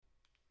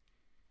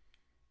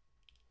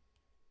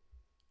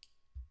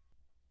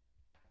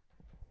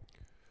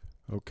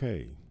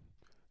Okay.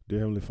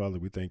 Dear Heavenly Father,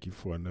 we thank you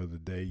for another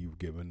day you've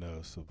given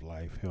us of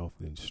life, health,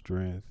 and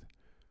strength,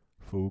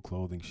 food,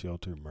 clothing,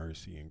 shelter,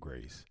 mercy, and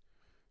grace.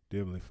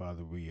 Dear Heavenly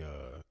Father, we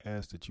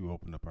ask that you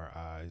open up our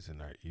eyes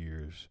and our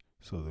ears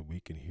so that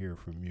we can hear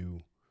from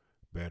you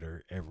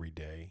better every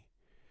day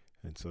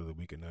and so that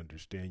we can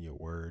understand your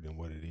word and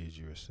what it is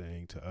you're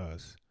saying to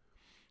us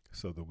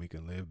so that we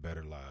can live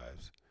better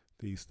lives.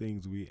 These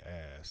things we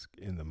ask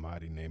in the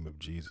mighty name of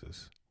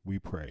Jesus. We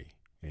pray.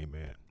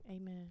 Amen.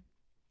 Amen.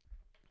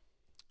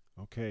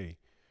 Okay.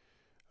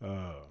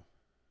 Uh,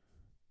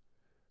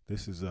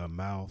 this is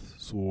Mouth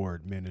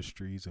Sword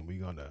Ministries, and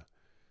we're going to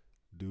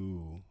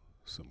do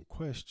some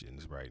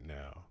questions right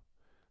now.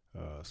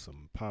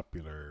 Some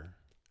popular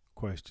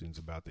questions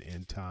about the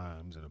end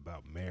times and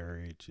about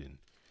marriage, and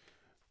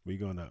we're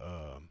going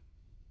to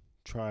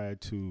try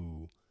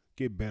to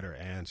get better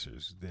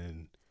answers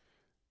than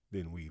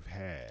we've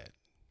had.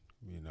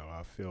 You know,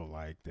 I feel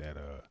like that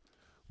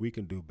we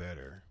can do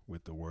better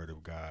with the Word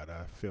of God.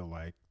 I feel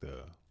like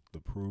the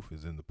proof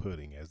is in the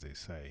pudding, as they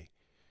say.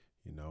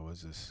 You know,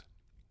 it's just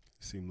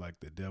it seems like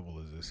the devil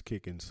is just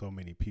kicking so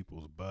many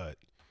people's butt,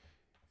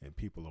 and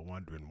people are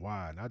wondering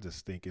why. And I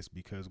just think it's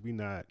because we're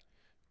not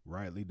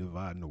rightly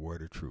dividing the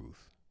word of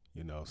truth.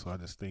 You know, so I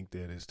just think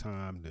that it's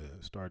time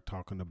to start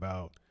talking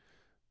about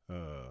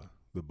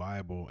the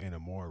Bible in a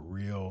more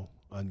real,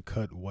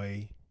 uncut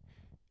way,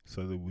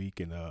 so that we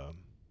can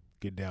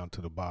get down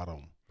to the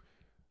bottom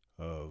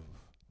of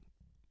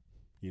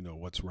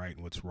what's right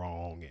and what's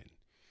wrong, and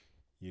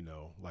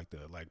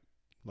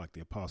like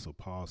the Apostle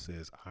Paul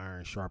says,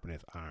 iron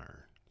sharpeneth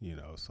iron.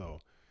 So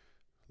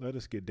let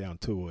us get down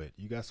to it.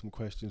 You got some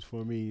questions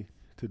for me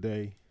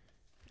today?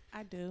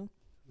 I do.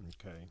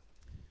 Okay.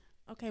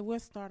 Okay, we'll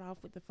start off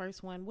with the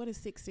first one. What is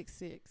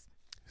 666?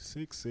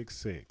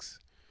 666.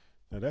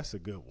 Now that's a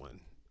good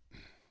one.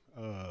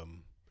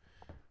 Um,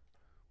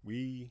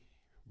 we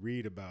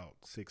read about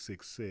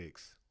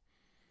 666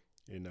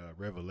 in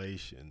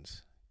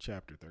Revelations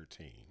chapter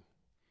 13.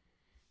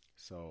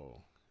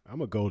 So I'm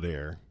going to go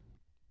there.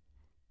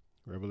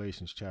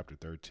 Revelations chapter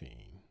 13.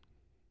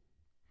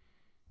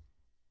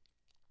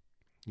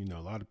 You know,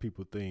 a lot of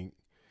people think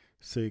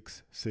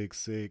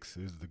 666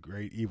 is the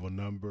great evil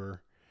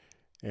number,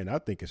 and I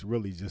think it's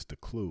really just a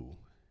clue.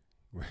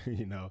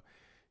 you know,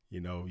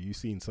 you've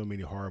seen so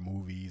many horror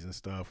movies and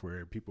stuff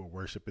where people are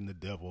worshiping the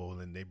devil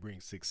and they bring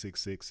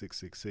 666,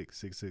 666,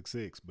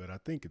 666, but I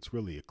think it's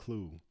really a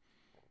clue.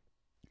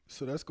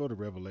 So let's go to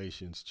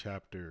Revelations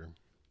chapter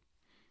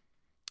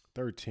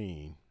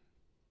 13,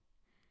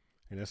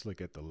 and let's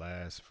look at the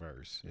last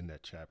verse in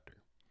that chapter,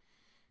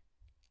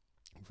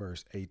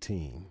 verse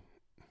 18.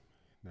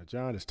 Now,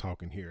 John is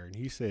talking here, and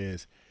he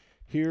says,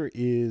 "Here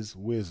is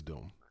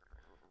wisdom.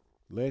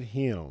 Let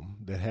him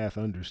that hath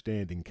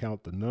understanding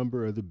count the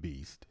number of the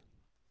beast,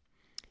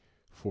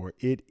 for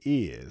it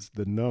is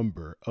the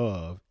number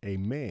of a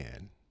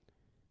man,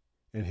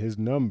 and his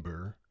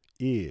number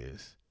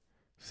is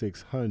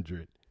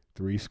 600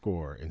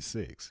 threescore and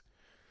six.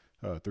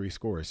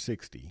 Threescore is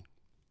 60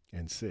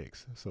 and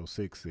six. So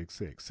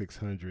 666,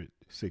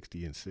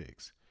 660 and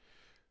six.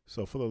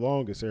 So for the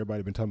longest,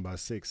 everybody been talking about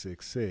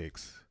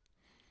 666.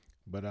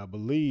 But I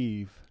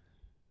believe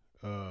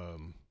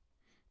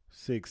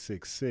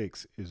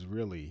 666 is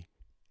really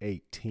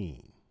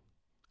 18.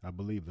 I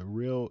believe the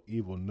real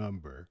evil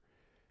number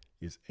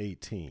is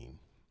 18.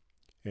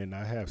 And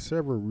I have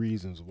several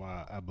reasons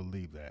why I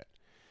believe that.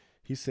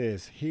 He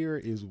says, "Here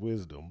is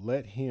wisdom.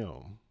 Let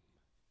him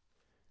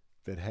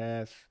that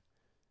hath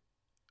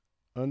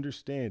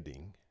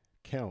understanding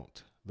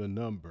count the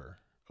number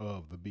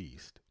of the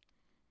beast."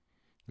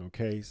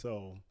 Okay,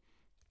 so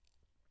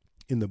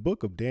in the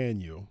book of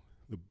Daniel,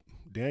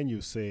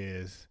 Daniel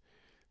says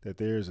that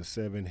there's a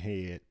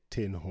 7-head,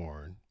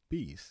 10-horn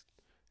beast.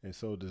 And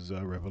so does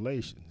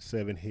Revelation,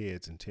 7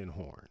 heads and 10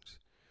 horns.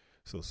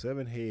 So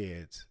 7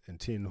 heads and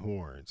 10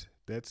 horns,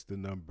 that's the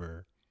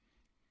number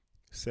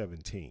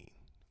 17.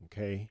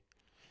 Okay.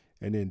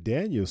 And then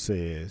Daniel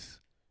says,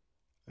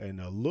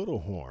 and a little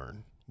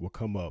horn will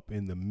come up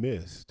in the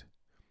midst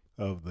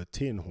of the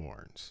 10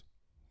 horns.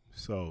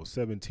 So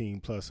 17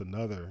 plus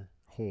another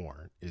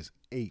horn is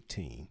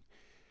 18.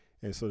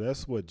 And so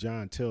that's what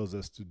John tells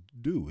us to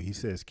do. He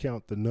says,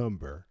 count the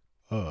number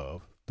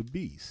of the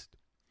beast.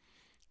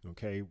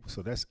 Okay,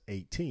 so that's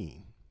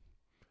 18.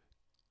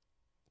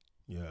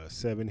 Yeah,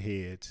 7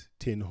 heads,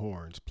 10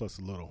 horns, plus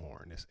a little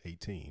horn. That's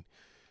 18.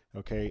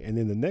 Okay, and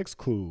then the next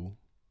clue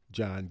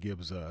John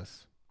gives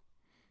us,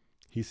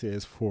 he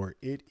says, for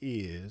it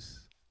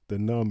is the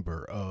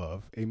number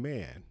of a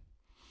man.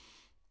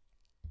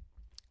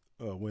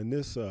 When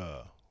this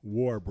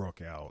war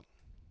broke out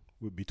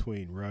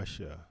between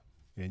Russia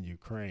and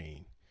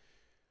Ukraine,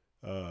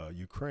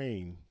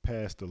 Ukraine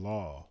passed a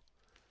law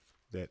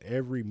that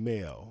every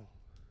male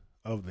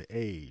of the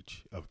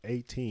age of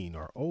 18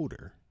 or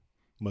older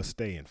must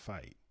stay and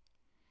fight.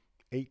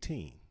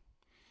 18.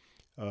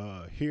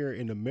 Here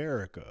in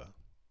America,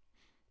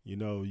 you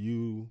know,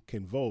 you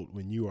can vote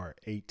when you are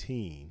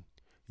 18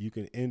 you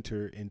can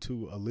enter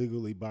into a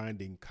legally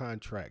binding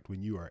contract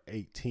when you are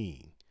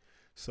 18.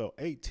 So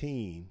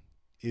 18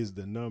 is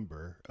the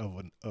number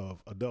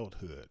of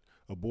adulthood.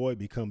 A boy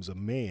becomes a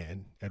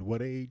man at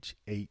what age?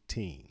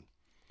 18.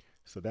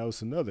 So that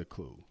was another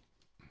clue.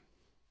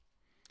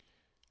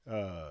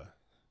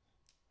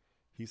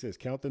 He says,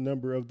 count the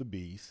number of the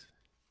beast,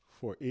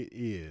 for it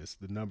is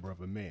the number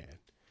of a man.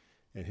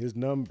 And his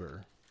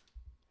number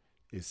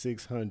is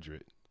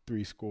 600,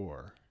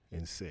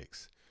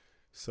 6.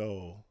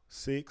 So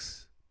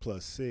 6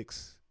 plus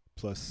 6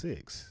 plus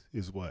 6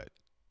 is what?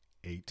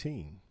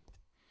 18.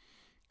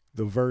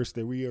 The verse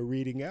that we are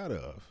reading out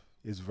of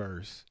is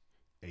verse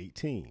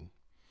 18.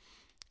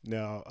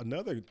 Now,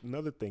 another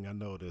thing I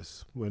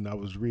noticed when I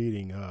was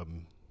reading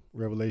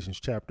Revelations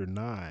chapter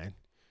 9,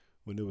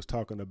 when it was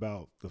talking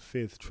about the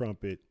fifth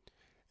trumpet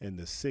and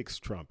the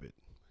sixth trumpet,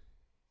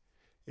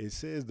 it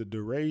says the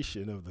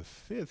duration of the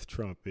fifth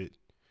trumpet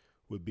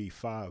would be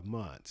 5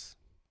 months.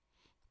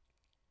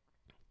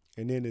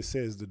 And then it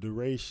says the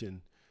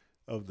duration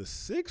of the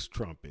sixth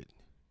trumpet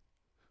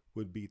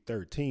would be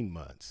 13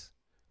 months.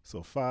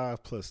 So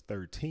 5 plus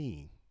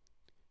 13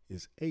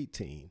 is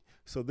 18.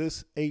 So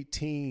this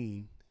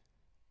 18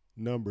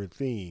 number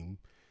theme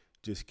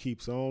just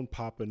keeps on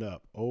popping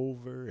up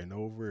over and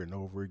over and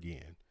over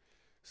again.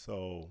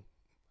 So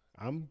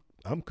I'm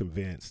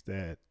convinced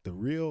that the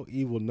real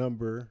evil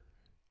number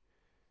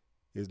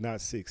is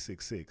not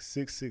 666.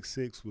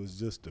 666 was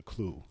just a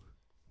clue.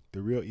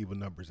 The real evil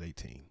number is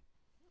 18.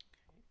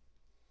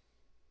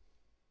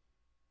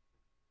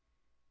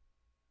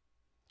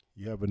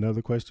 You have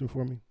another question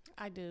for me?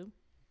 I do.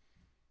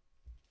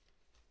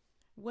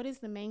 What is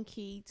the main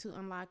key to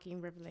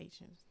unlocking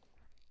Revelations?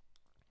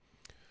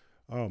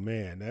 Oh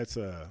man, that's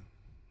a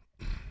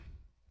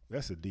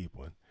deep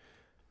one.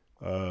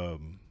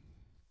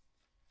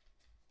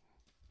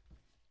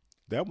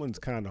 That one's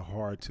kind of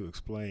hard to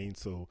explain,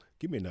 so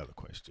give me another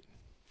question.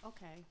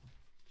 Okay.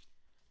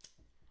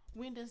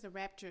 When does the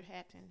rapture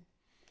happen?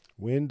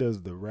 When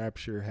does the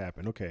rapture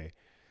happen? Okay,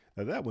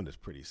 now that one is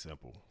pretty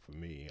simple for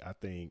me. I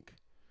think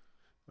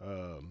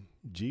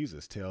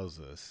Jesus tells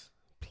us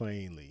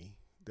plainly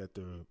that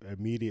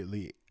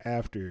immediately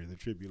after the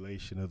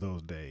tribulation of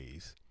those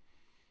days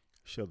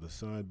shall the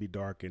sun be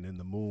darkened and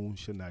the moon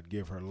shall not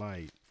give her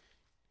light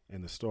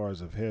and the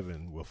stars of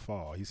heaven will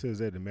fall. He says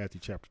that in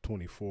Matthew chapter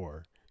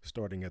 24,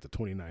 starting at the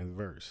 29th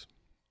verse.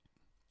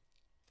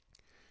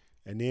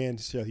 And then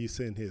shall he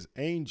send his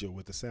angel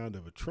with the sound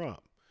of a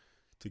trump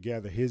to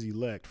gather his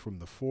elect from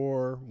the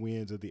four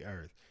winds of the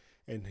earth.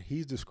 And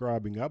he's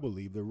describing, I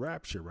believe, the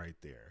rapture right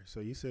there.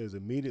 So he says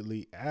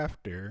immediately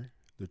after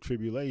the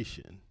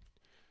tribulation.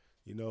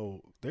 You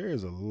know, there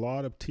is a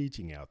lot of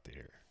teaching out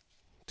there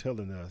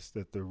telling us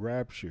that the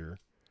rapture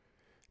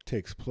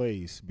takes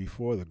place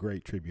before the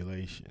great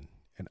tribulation.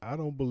 And I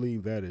don't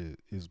believe that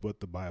is what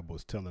the Bible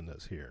is telling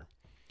us here.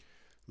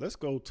 Let's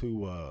go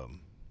to,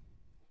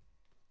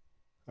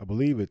 I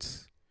believe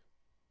it's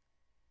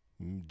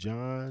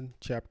John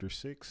chapter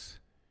 6.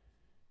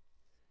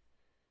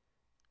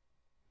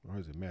 Or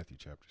is it Matthew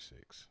chapter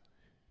 6?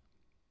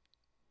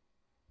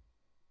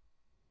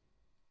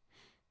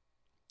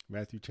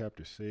 Matthew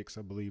chapter 6,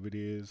 I believe it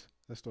is.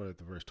 Let's start at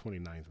the verse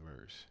 29th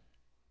verse.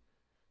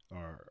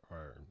 Or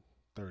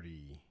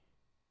 30.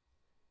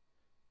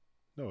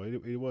 No,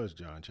 it was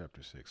John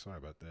chapter 6. Sorry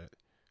about that.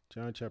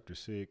 John chapter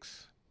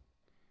 6.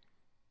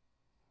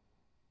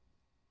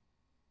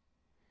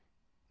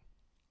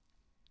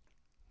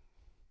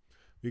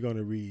 We're going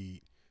to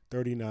read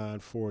 39,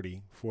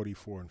 40,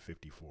 44, and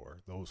 54.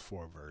 Those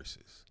four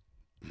verses.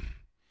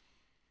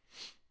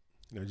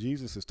 Now,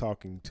 Jesus is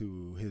talking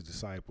to his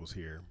disciples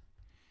here.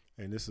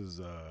 And this is,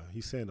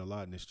 he's saying a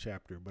lot in this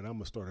chapter, but I'm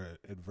going to start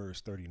at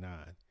verse 39.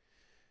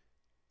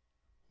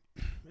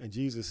 And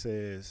Jesus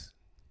says,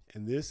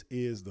 and this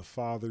is the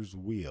Father's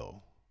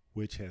will,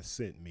 which has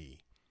sent me,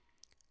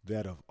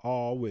 that of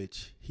all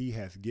which he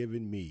hath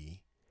given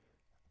me,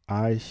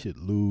 I should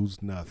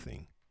lose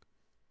nothing,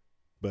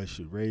 but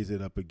should raise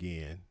it up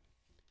again.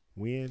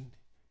 When?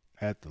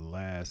 At the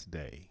last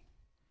day.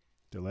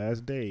 The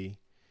last day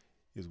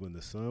is when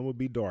the sun will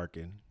be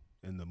darkened,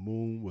 and the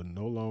moon will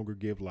no longer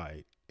give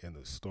light, and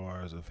the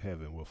stars of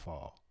heaven will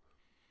fall.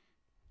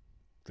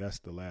 That's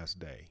the last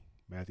day.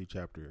 Matthew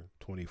chapter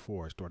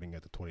 24, starting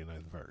at the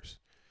 29th verse.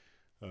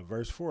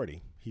 Verse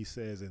 40, he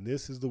says, and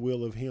this is the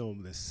will of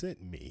him that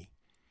sent me,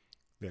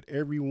 that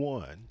every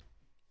one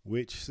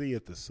which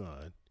seeth the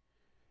Son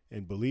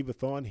and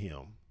believeth on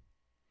him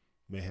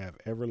may have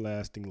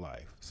everlasting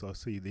life. So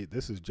see,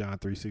 this is John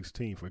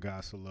 3:16. For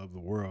God so loved the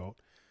world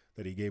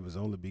that he gave his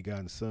only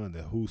begotten Son,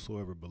 that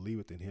whosoever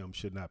believeth in him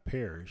should not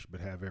perish,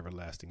 but have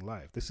everlasting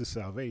life. This is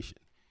salvation.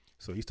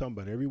 So he's talking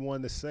about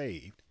everyone that's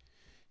saved.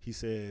 He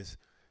says,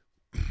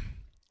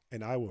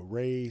 and I will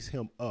raise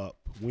him up.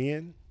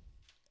 When?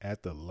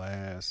 At the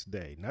last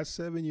day. Not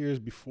 7 years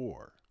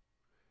before,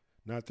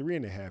 not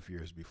 3.5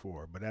 years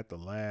before, but at the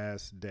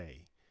last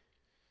day.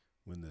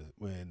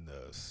 When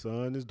the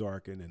sun is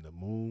darkened and the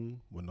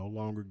moon will no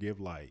longer give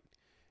light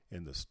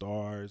and the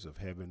stars of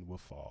heaven will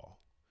fall.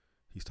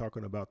 He's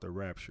talking about the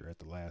rapture at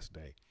the last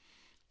day.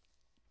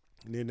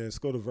 And then let's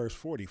go to verse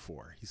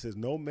 44. He says,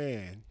 no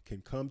man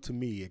can come to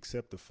me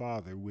except the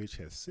Father which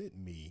has sent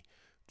me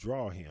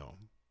draw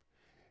him,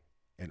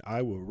 and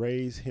I will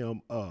raise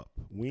him up.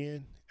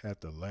 When?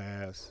 At the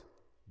last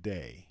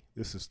day.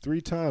 This is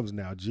 3 times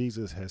now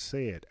Jesus has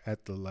said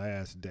at the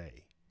last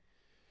day.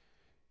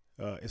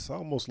 It's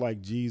almost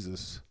like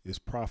Jesus is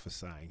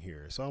prophesying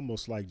here. It's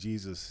almost like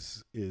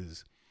Jesus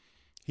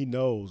he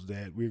knows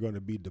that we're going to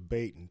be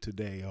debating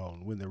today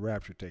on when the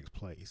rapture takes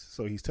place.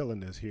 So he's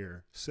telling us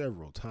here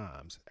several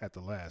times at the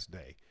last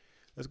day.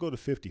 Let's go to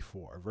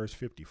 54, verse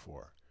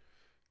 54.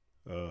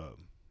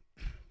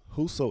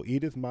 Whoso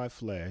eateth my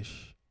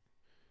flesh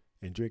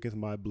and drinketh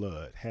my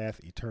blood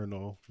hath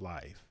eternal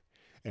life,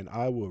 and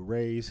I will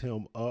raise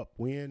him up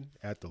when?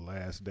 At the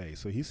last day.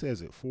 So he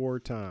says it 4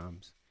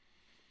 times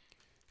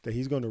that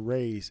he's going to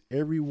raise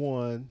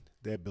everyone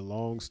that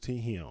belongs to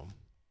him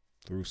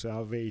through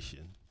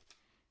salvation,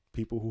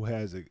 people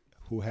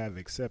who have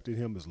accepted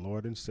him as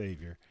Lord and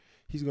Savior.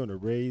 He's going to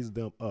raise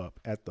them up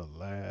at the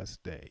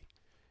last day.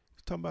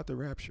 He's talking about the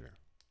rapture.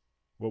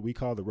 What we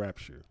call the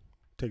rapture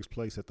takes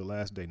place at the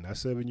last day, not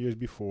 7 years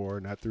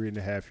before, not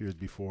 3.5 years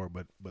before,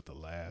 but the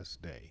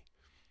last day.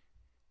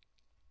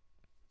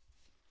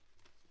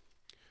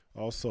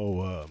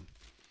 Also,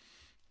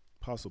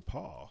 Apostle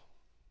Paul,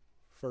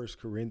 1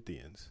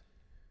 Corinthians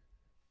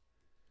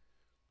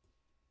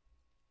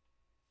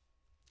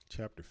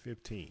chapter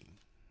 15.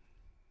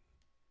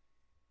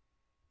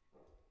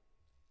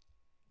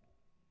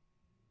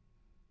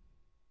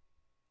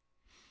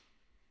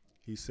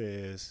 He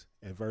says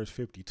in verse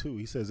 52,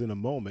 he says, in a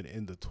moment,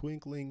 in the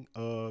twinkling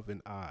of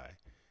an eye,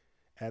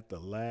 at the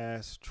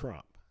last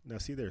trump. Now,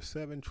 see, there's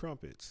 7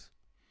 trumpets.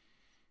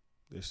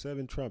 There's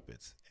 7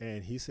 trumpets.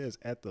 And he says,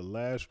 at the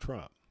last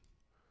trump,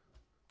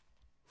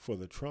 for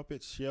the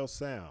trumpet shall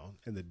sound,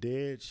 and the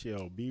dead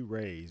shall be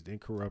raised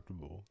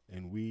incorruptible,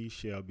 and we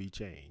shall be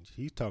changed.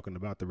 He's talking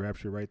about the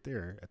rapture right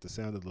there at the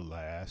sound of the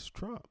last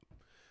trump.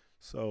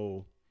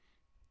 So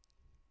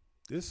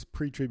this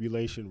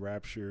pre-tribulation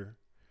rapture,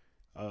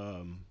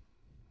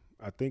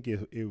 I think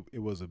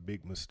it was a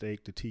big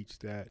mistake to teach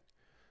that.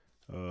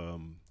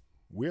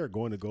 We're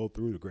going to go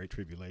through the Great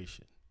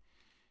Tribulation.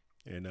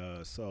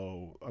 And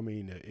so, I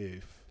mean,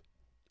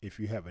 if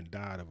you haven't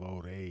died of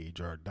old age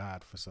or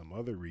died for some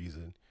other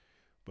reason,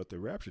 but the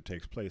rapture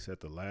takes place at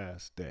the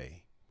last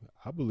day.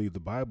 I believe the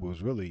Bible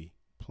is really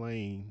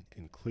plain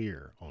and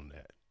clear on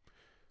that.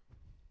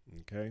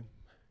 Okay.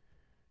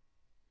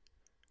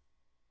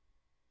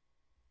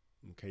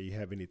 Okay, you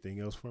have anything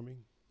else for me?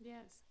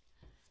 Yes.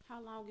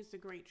 How long is the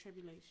Great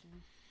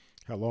Tribulation?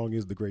 How long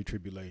is the Great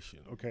Tribulation?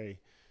 Okay.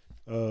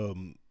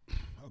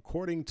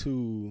 According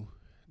to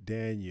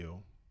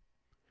Daniel,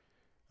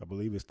 I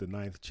believe it's the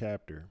 9th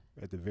chapter,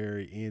 at the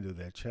very end of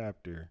that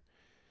chapter,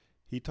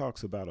 he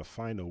talks about a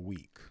final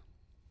week.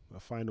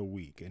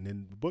 And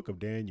in the book of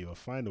Daniel, a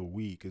final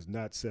week is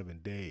not 7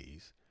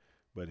 days,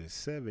 but it's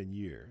 7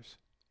 years.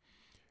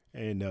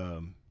 And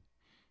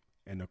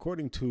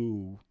according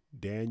to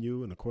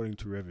Daniel and according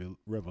to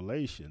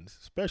Revelations,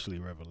 especially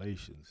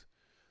Revelations,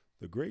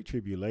 the Great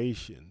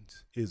Tribulation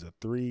is a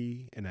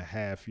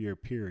 3.5 year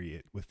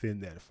period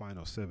within that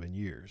final 7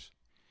 years.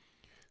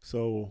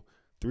 So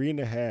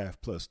 3.5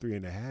 plus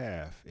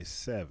 3.5 is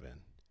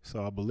 7.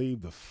 So I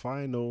believe the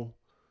final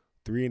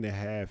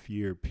 3.5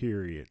 year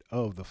period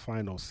of the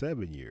final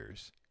 7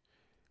 years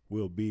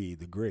will be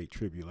the Great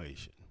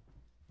Tribulation.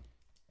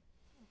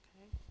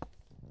 Okay.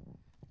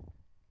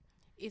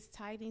 Is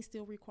tithing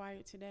still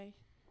required today?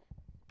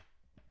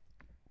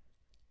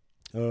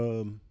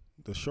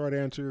 The short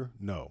answer,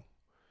 no.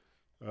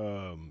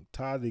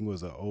 Tithing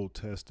was an Old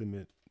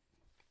Testament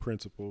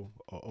principle,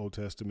 an Old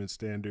Testament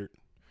standard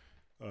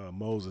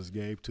Moses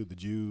gave to the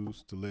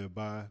Jews to live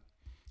by.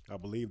 I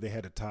believe they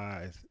had to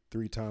tithe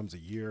 3 times a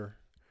year,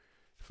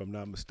 if I'm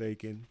not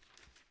mistaken.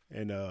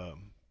 And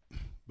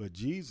but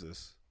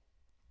Jesus,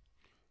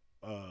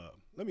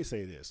 let me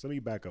say this. Let me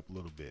back up a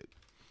little bit.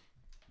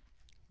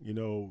 You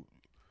know,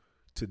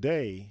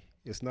 today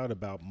it's not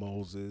about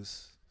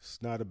Moses. It's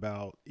not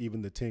about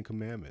even the 10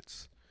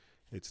 Commandments.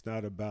 It's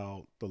not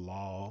about the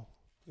law.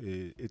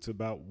 It's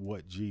about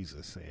what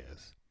Jesus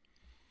says.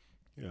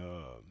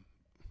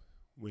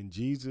 When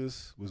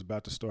Jesus was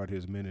about to start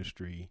his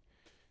ministry,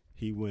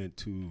 he went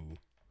to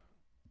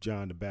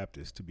John the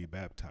Baptist to be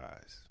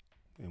baptized.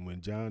 And when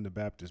John the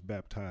Baptist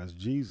baptized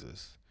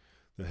Jesus,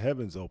 the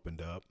heavens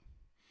opened up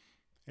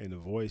and a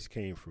voice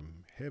came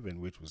from heaven,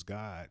 which was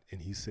God.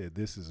 And he said,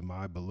 "This is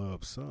my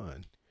beloved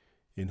Son,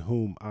 in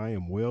whom I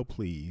am well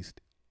pleased.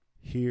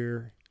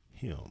 Hear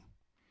him."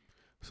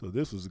 So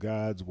this was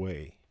God's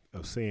way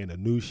of saying a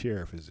new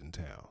sheriff is in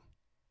town.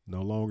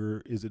 No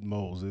longer is it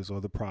Moses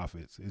or the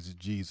prophets. It's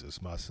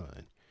Jesus, my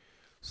son.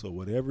 So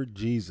whatever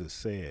Jesus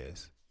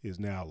says is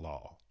now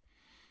law.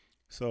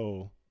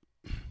 So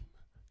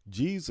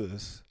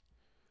Jesus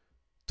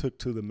took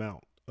to the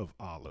Mount of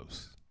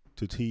Olives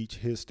to teach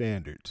his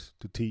standards,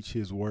 to teach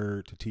his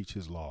word, to teach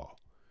his law.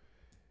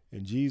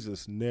 And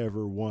Jesus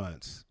never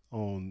once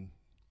on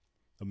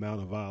the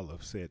Mount of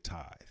Olives said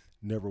tithe,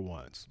 never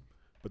once.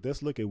 But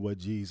let's look at what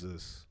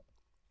Jesus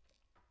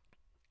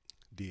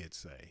did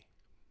say.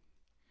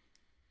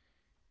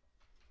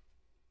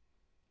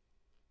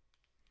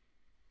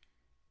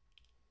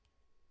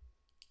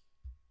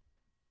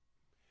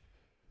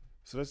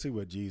 So let's see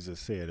what Jesus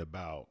said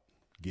about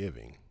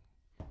giving.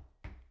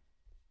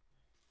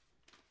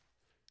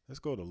 Let's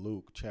go to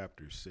Luke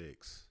chapter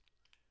 6,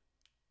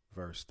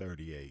 verse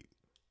 38.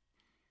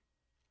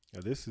 Now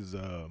this is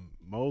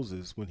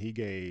Moses, when he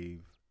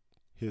gave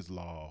his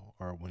law,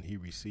 or when he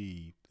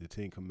received the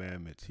 10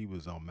 Commandments, he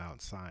was on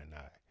Mount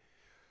Sinai.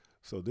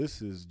 So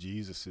this is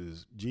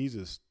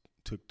Jesus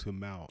took to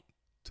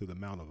the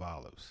Mount of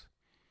Olives.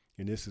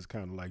 And this is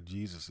kind of like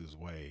Jesus's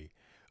way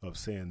of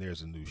saying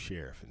there's a new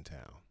sheriff in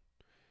town.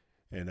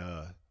 And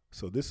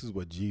so this is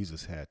what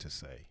Jesus had to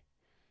say.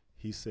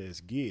 He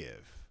says,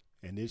 "Give,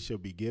 and it shall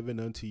be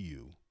given unto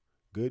you,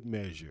 good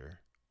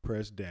measure,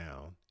 pressed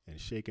down and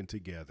shaken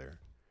together,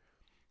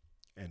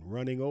 and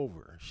running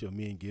over shall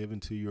men give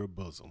into your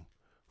bosom.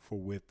 For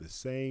with the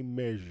same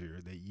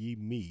measure that ye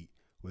meet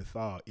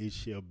withal, it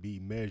shall be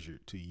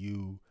measured to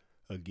you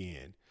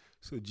again."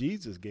 So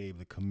Jesus gave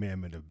the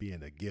commandment of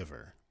being a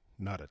giver,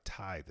 not a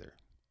tither.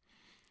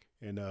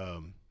 And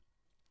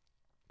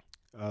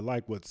I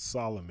like what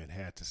Solomon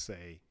had to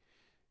say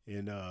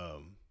in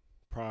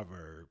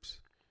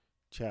Proverbs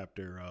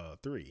chapter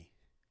 3.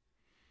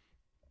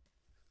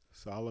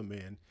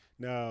 Solomon.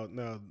 Now,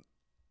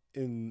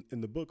 in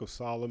the book of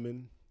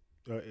Solomon,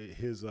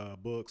 his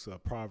books,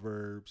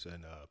 Proverbs,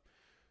 and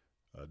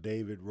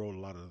David wrote a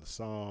lot of the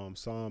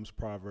Psalms,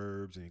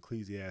 Proverbs, and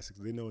Ecclesiastes.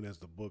 They're known as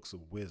the books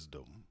of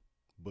wisdom,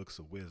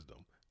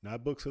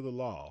 not books of the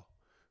law.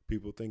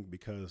 People think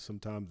because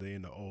sometimes they're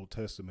in the Old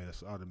Testament,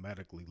 it's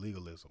automatically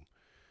legalism.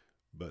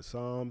 But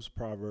Psalms,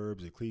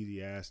 Proverbs,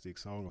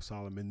 Ecclesiastes, Song of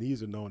Solomon,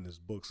 these are known as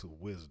books of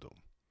wisdom.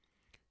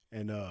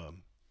 And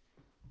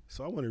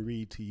so I want to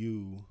read to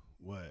you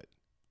what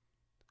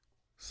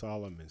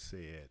Solomon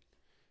said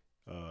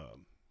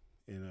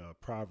in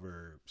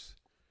Proverbs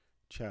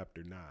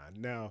chapter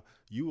 9. Now,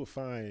 you will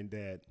find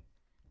that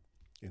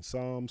in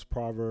Psalms,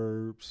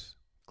 Proverbs,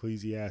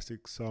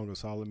 Ecclesiastes, Song of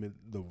Solomon,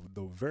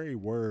 the very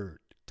word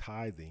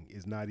tithing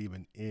is not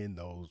even in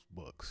those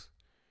books.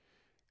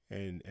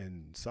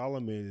 And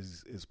Solomon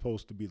is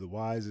supposed to be the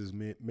wisest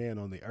man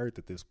on the earth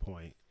at this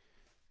point.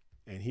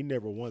 And he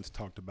never once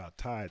talked about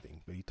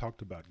tithing, but he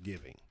talked about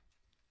giving.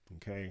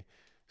 Okay.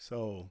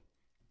 So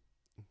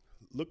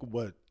look at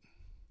what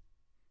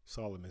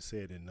Solomon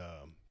said in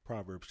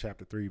Proverbs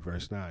chapter 3,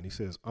 verse 9. He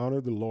says,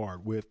 "Honor the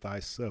Lord with thy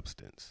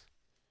substance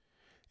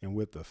and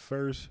with the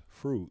first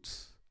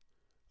fruits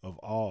of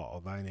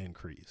all thine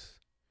increase."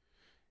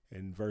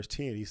 In verse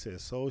 10, he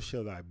says, "So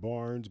shall thy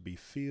barns be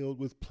filled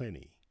with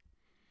plenty,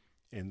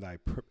 and thy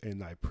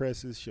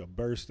presses shall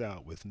burst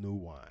out with new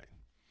wine."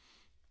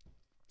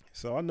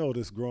 So I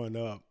noticed growing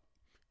up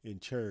in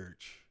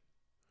church,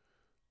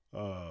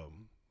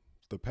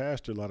 the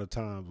pastor a lot of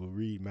times will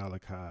read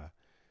Malachi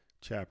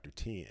chapter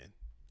 10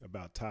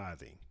 about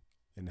tithing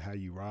and how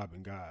you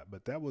robbing God.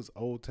 But that was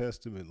Old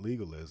Testament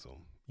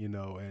legalism,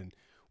 and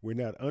we're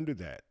not under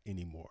that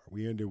anymore.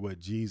 We're under what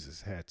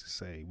Jesus had to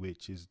say,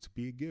 which is to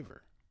be a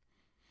giver.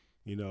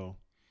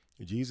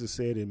 Jesus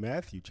said in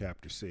Matthew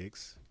chapter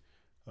 6,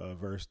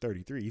 verse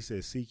 33, he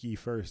says, "Seek ye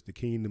first the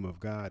kingdom of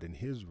God and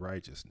his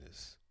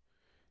righteousness,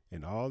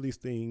 and all these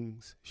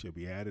things shall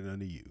be added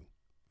unto you."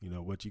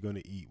 What you're going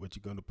to eat, what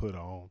you're going to put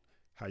on,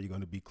 how you're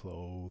going to be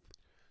clothed.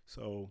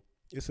 So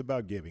it's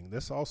about giving.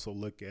 Let's also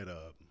look at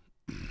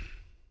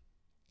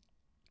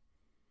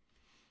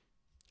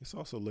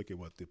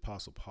what the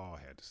Apostle Paul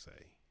had to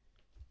say.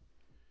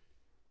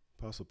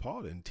 Apostle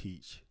Paul didn't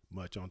teach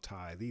much on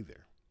tithe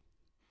either,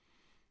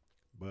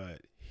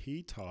 but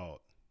he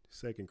taught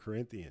 2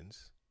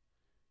 Corinthians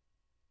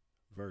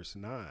verse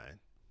 9.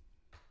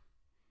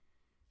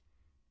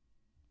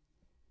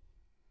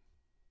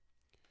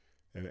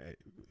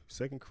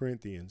 Second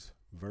Corinthians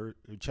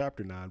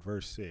chapter 9,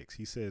 verse 6,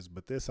 he says,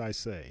 "But this I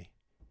say,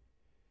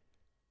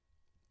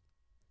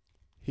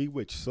 he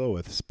which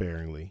soweth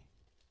sparingly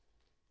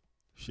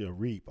shall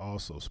reap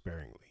also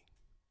sparingly,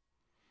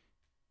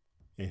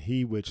 and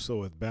he which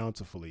soweth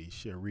bountifully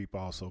shall reap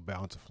also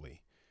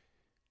bountifully."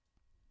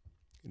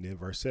 And then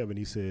verse 7,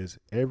 he says,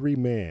 "Every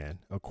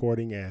man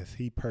according as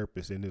he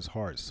purposed in his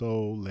heart,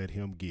 so let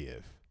him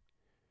give,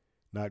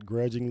 not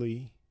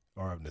grudgingly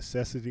or of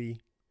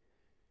necessity,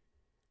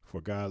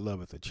 for God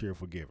loveth a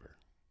cheerful giver."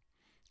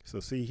 So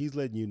see, he's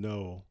letting you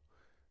know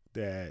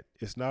that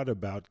it's not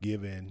about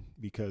giving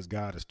because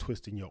God is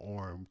twisting your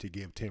arm to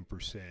give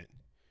 10%.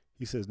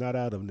 He says not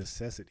out of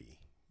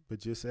necessity, but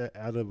just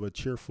out of a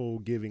cheerful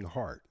giving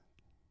heart,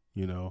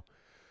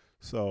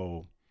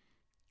 So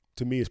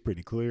to me, it's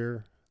pretty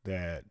clear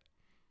that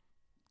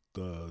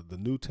the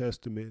New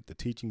Testament, the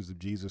teachings of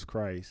Jesus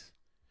Christ,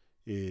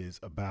 is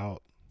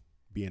about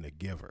being a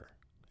giver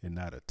and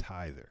not a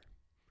tither.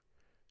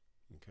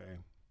 Okay.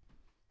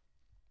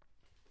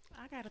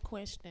 I got a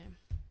question.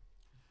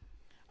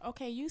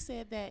 Okay, you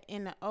said that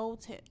in the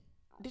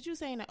did you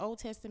say in the Old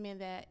Testament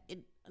that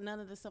none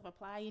of the stuff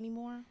apply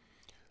anymore?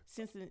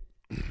 Since it,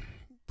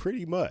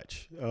 Pretty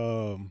much.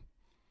 And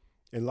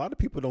a lot of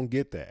people don't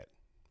get that.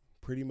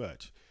 Pretty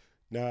much.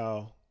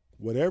 Now,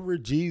 whatever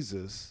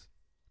Jesus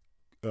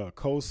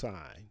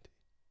co-signed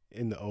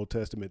in the Old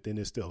Testament, then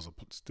it still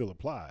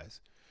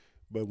applies.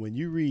 But when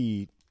you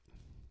read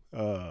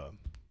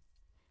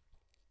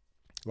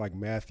like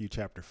Matthew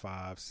chapter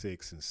 5,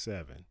 6, and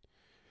 7,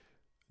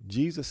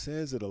 Jesus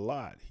says it a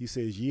lot. He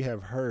says, ye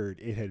have heard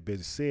it had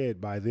been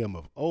said by them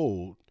of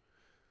old,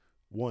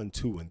 1,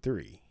 2, and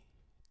 3.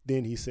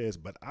 Then he says,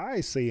 but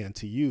I say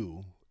unto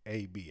you,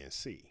 A, B, and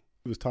C.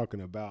 He was talking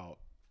about,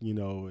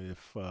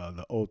 if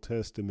the Old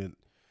Testament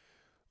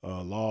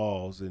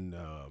laws and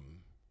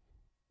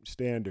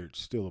standards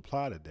still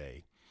apply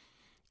today.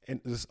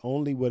 And it's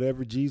only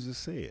whatever Jesus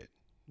said,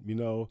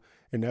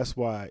 and that's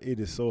why it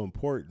is so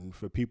important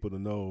for people to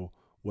know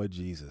what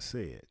Jesus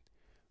said.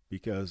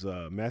 Because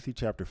Matthew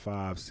chapter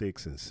 5,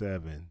 6, and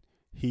 7,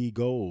 he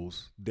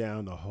goes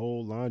down the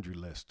whole laundry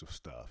list of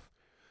stuff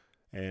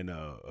and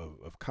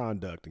of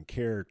conduct and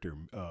character,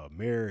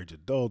 marriage,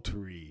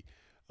 adultery,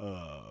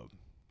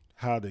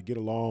 how to get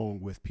along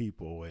with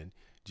people. And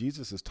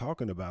Jesus is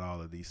talking about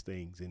all of these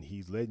things, and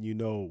he's letting you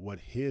know what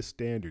his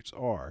standards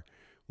are.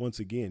 Once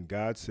again,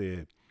 God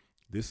said,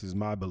 this is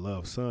my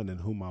beloved son in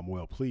whom I'm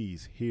well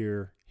pleased.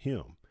 Hear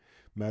him.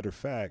 Matter of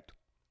fact,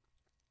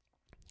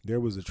 there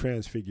was a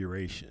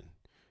transfiguration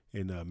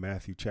in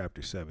Matthew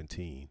chapter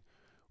 17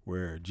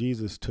 where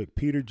Jesus took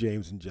Peter,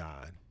 James, and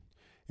John,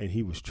 and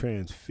he was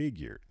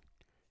transfigured.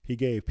 He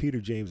gave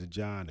Peter, James, and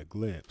John a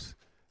glimpse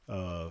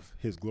of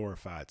his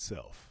glorified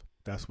self.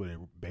 That's what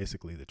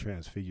basically the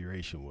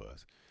transfiguration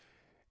was.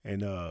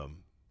 And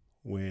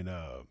when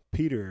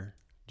Peter,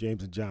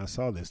 James, and John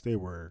saw this, they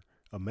were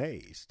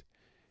amazed.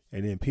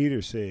 And then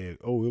Peter said,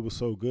 oh, it was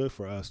so good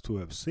for us to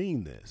have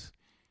seen this.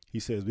 He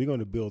says, we're going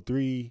to build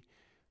 3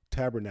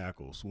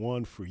 tabernacles,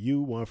 one for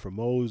you, one for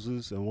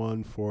Moses, and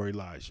one for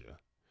Elijah,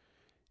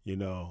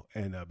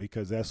 and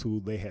because that's who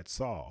they had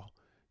saw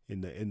in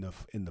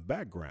the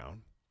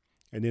background.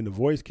 And then the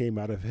voice came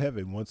out of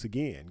heaven once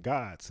again,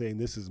 God saying,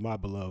 this is my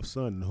beloved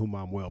son in whom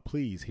I'm well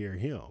pleased, hear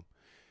him.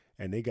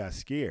 And they got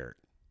scared.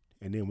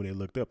 And then when they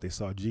looked up, they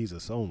saw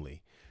Jesus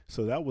only.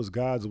 So that was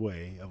God's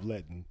way of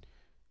letting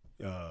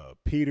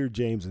Peter,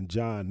 James, and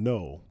John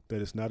know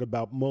that it's not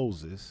about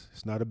Moses,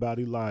 it's not about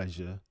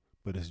Elijah,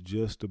 but it's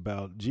just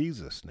about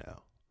Jesus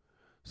now.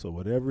 So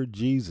whatever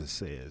Jesus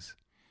says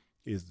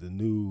is the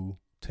New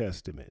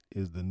Testament,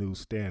 is the new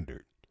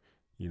standard.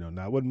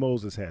 Not what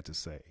Moses had to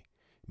say.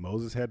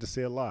 Moses had to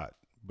say a lot,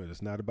 but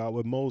it's not about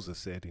what Moses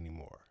said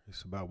anymore.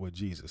 It's about what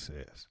Jesus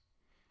says.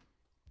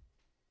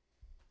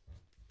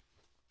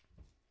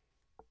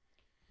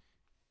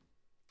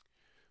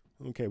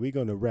 Okay, we're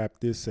going to wrap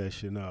this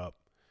session up.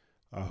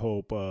 I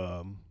hope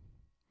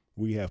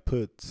we have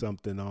put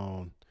something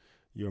on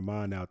your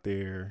mind out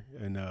there,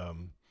 and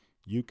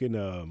you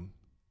can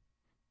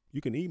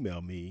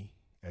email me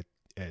at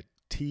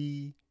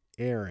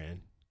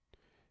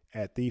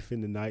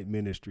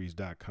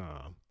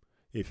taaron@thiefinthenightministries.com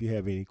if you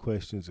have any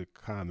questions or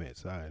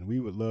comments, and we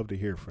would love to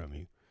hear from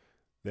you.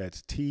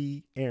 That's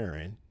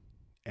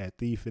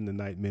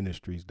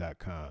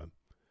taaron@thiefinthenightministries.com.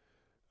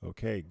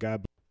 Okay,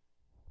 God bless.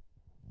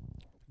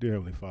 Dear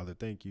Heavenly Father,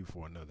 thank you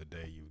for another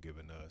day you've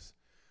given us.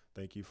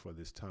 Thank you for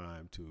this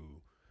time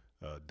to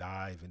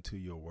dive into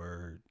your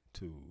word,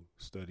 to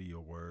study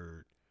your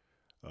word,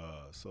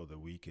 so that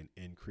we can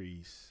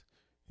increase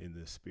in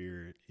the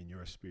spirit, in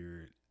your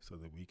spirit, so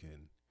that we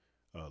can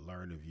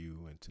learn of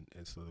you and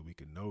so that we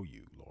can know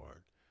you,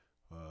 Lord.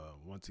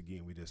 Once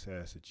again, we just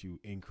ask that you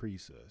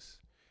increase us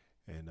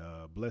and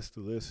bless the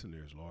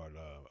listeners, Lord.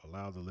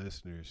 Allow the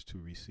listeners to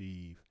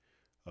receive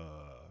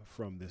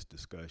from this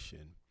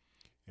discussion,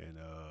 and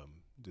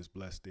just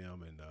bless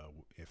them. And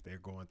if they're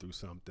going through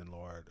something,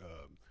 Lord,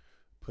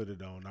 put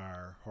it on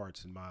our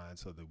hearts and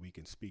minds so that we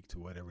can speak to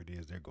whatever it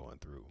is they're going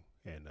through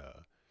and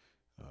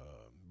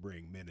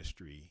bring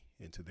ministry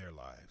into their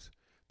lives.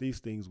 These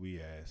things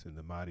we ask in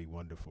the mighty,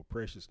 wonderful,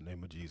 precious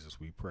name of Jesus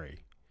we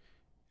pray.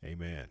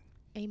 Amen.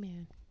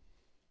 amen.